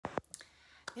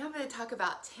Now I'm going to talk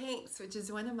about tanks, which is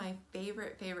one of my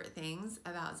favorite things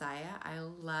about Zyia. I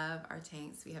love our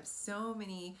tanks. We have so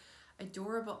many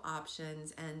adorable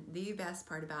options, and the best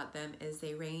part about them is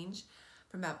they range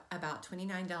from about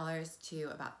 $29 to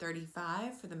about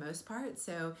 $35 for the most part.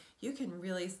 So you can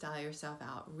really style yourself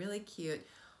out really cute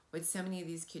with so many of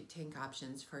these cute tank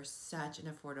options for such an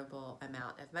affordable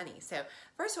amount of money. So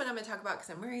first one I'm going to talk about, because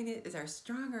I'm wearing it, is our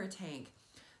Stronger tank.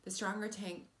 The Stronger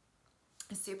tank,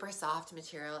 a super soft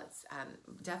material. It's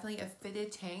definitely a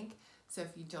fitted tank. So if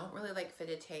you don't really like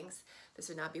fitted tanks, this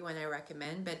would not be one I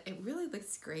recommend, but it really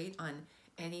looks great on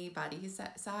any body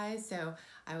size. So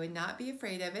I would not be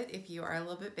afraid of it. If you are a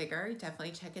little bit bigger,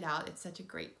 definitely check it out. It's such a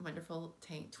great, wonderful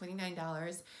tank,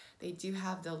 $29. They do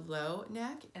have the low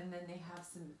neck, and then they have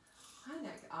some high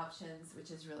neck options,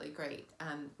 which is really great.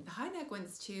 The high neck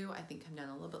ones too, I think, come down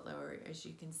a little bit lower, as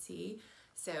you can see.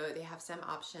 So they have some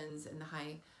options in the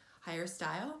higher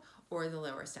style or the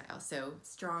lower style. So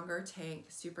Stronger tank,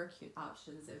 super cute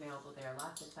options available there.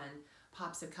 Lots of fun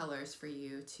pops of colors for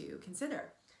you to consider.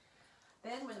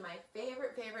 Then one of my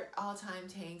favorite all-time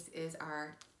tanks is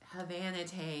our Havana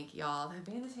tank, y'all. The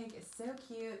Havana tank is so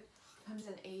cute. Comes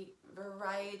in a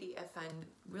variety of fun,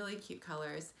 really cute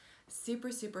colors.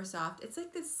 Super soft. It's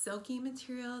like this silky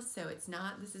material, so it's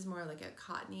not, this is more like a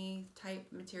cottony type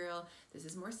material. This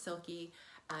is more silky.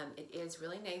 It is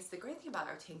really nice. The great thing about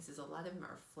our tanks is a lot of them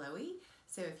are flowy,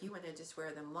 so if you want to just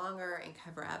wear them longer and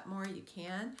cover up more, you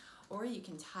can, or you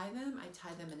can tie them. I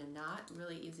tie them in a knot,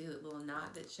 really easy little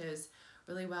knot that shows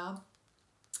really well,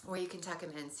 or you can tuck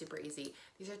them in super easy.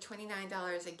 These are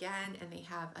 $29 again, and they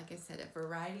have, like I said, a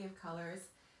variety of colors.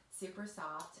 Super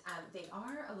soft. They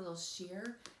are a little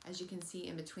sheer, as you can see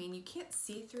in between. You can't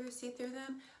see through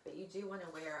them, but you do want to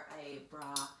wear a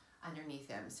bra underneath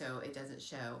them so it doesn't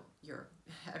show your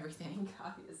everything,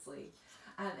 obviously.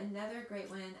 Another great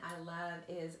one I love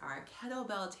is our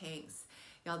kettlebell tanks.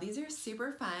 Y'all, these are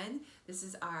super fun. This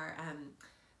is our,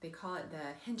 they call it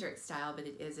the Hendrix style, but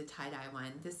it is a tie-dye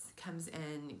one. This comes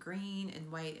in green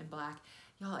and white and black.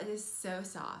 Y'all, it is so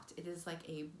soft. It is like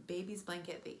a baby's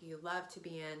blanket that you love to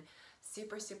be in.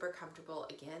 Super comfortable.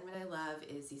 Again, what I love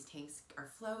is these tanks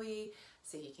are flowy,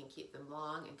 so you can keep them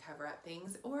long and cover up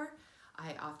things, or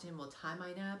I often will tie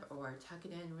mine up or tuck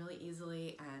it in really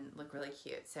easily and look really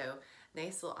cute. So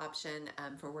nice little option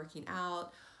for working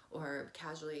out or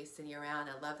casually sitting around.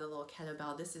 I love the little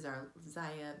kettlebell. This is our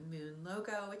Zyia Moon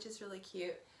logo, which is really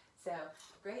cute. So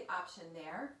great option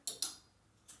there.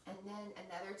 And then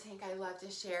another tank I love to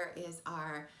share is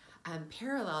our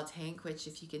parallel tank, which,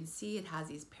 if you can see, it has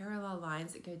these parallel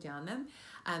lines that go down them.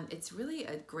 It's really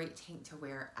a great tank to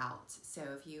wear out. So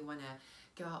if you want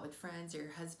to go out with friends or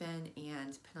your husband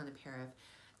and put on a pair of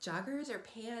joggers or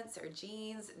pants or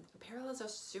jeans, parallels are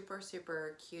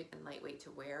super cute and lightweight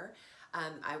to wear.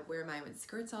 I wear mine with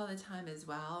skirts all the time as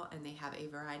well, and they have a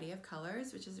variety of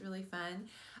colors, which is really fun.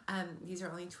 These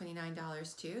are only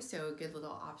 $29 too, so a good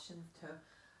little option to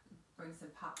bring some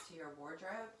pop to your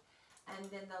wardrobe. And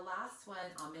then the last one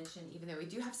I'll mention, even though we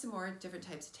do have some more different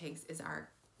types of tanks, is our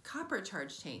copper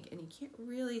charge tank. And you can't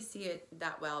really see it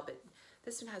that well, but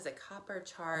this one has a copper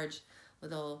charge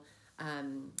little,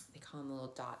 they call them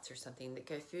little dots or something that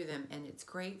go through them. And it's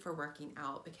great for working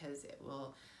out because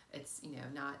it's, you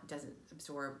know, doesn't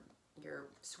absorb your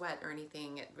sweat or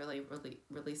anything. It really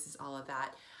releases all of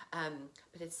that.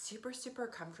 But it's super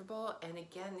comfortable. And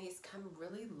again, these come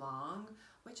really long,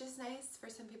 which is nice for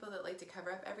some people that like to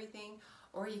cover up everything,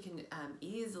 or you can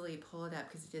easily pull it up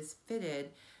because it is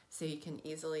fitted, so you can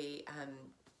easily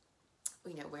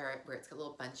you know, wear it where it's a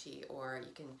little bunchy, or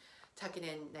you can tuck it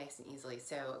in nice and easily.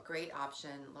 So a great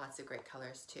option, lots of great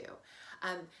colors too.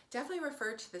 Definitely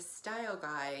refer to the style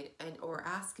guide or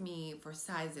ask me for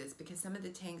sizes, because some of the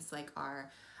tanks, like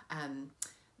our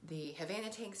the Havana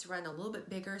tanks, run a little bit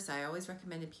bigger, so I always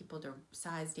recommended people to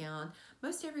size down.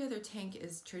 Most every other tank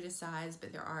is true to size,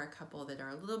 but there are a couple that are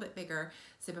a little bit bigger.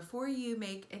 So before you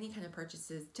make any kind of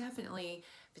purchases, definitely,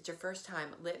 if it's your first time,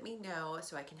 let me know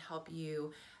so I can help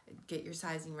you get your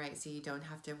sizing right so you don't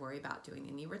have to worry about doing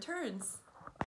any returns.